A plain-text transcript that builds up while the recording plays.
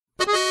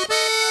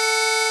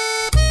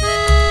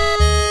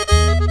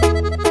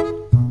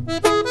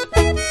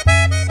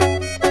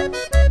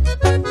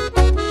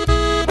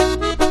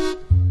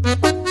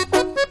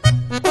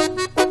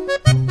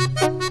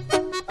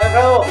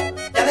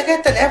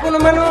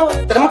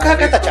no, tenemos que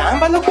sacar esta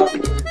chamba, loco.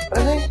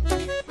 Órale.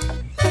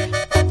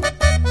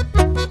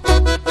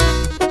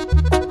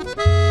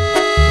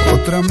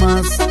 Otra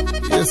más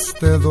y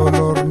este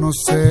dolor no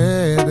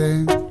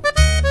cede.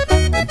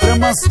 Entre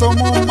más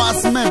tomo,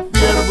 más me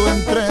pierdo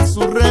entre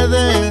sus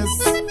redes.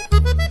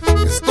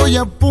 Estoy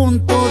a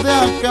punto de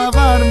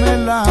acabarme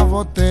la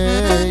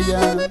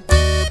botella,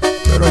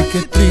 pero ay,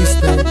 qué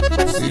triste,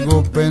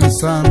 sigo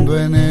pensando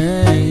en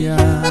ella.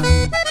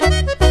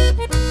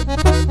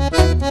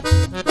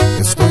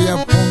 Estoy a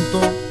punto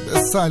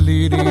de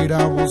salir, ir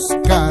a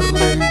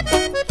buscarle.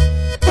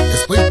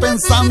 Estoy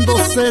pensando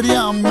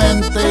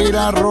seriamente ir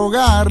a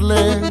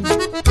rogarle,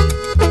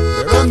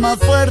 pero es más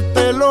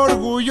fuerte el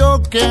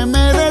orgullo que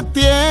me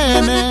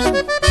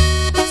detiene.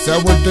 Se ha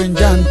vuelto en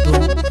llanto,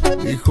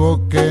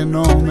 dijo que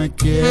no me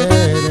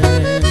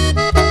quiere.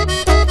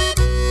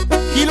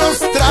 Y los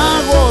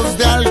tragos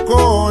de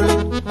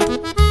alcohol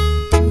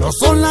no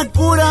son la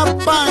cura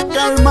para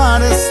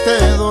calmar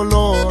este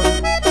dolor.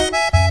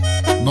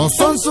 No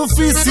son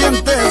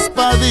suficientes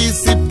para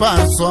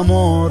disipar su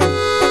amor.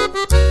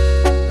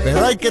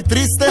 Pero ay, qué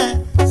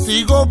triste,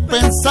 sigo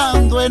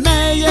pensando en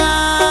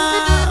ella.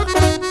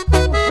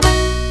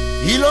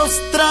 Y los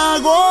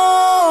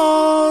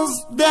tragos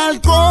de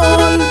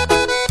alcohol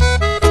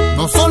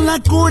no son la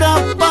cura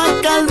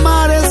para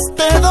calmar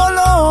este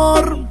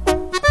dolor.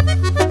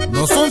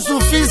 No son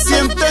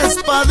suficientes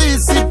para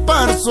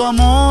disipar su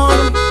amor.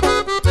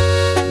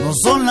 No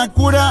son la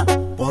cura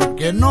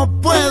porque no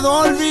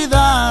puedo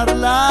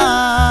olvidarla.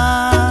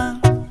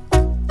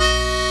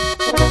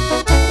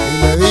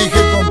 Y le dije,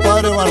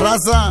 compadre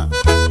Barraza,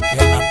 que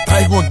la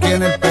traigo aquí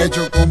en el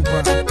pecho,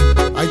 compa.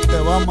 Ahí te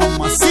va,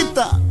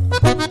 mamacita.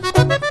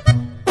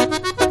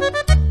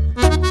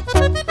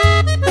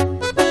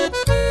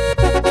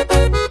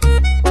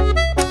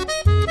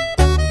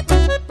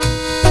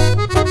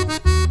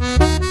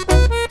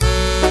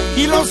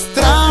 Y los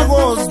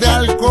tragos de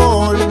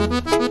alcohol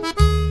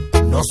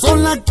no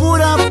son la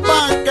cura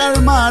para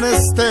calmar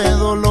este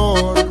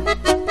dolor.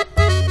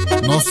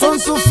 No son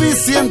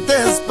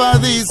suficientes para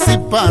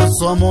disipar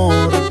su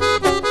amor.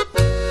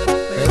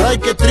 Pero ay,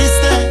 qué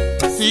triste,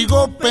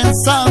 sigo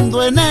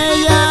pensando en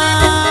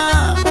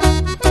ella.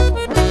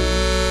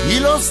 Y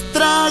los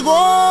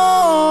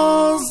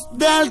tragos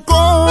de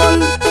alcohol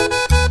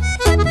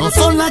no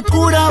son la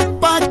cura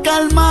para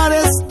calmar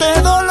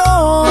este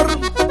dolor.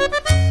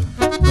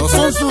 No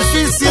son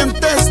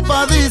suficientes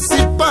para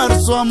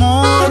disipar su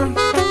amor.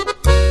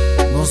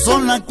 No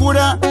son la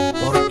cura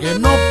porque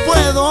no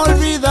puedo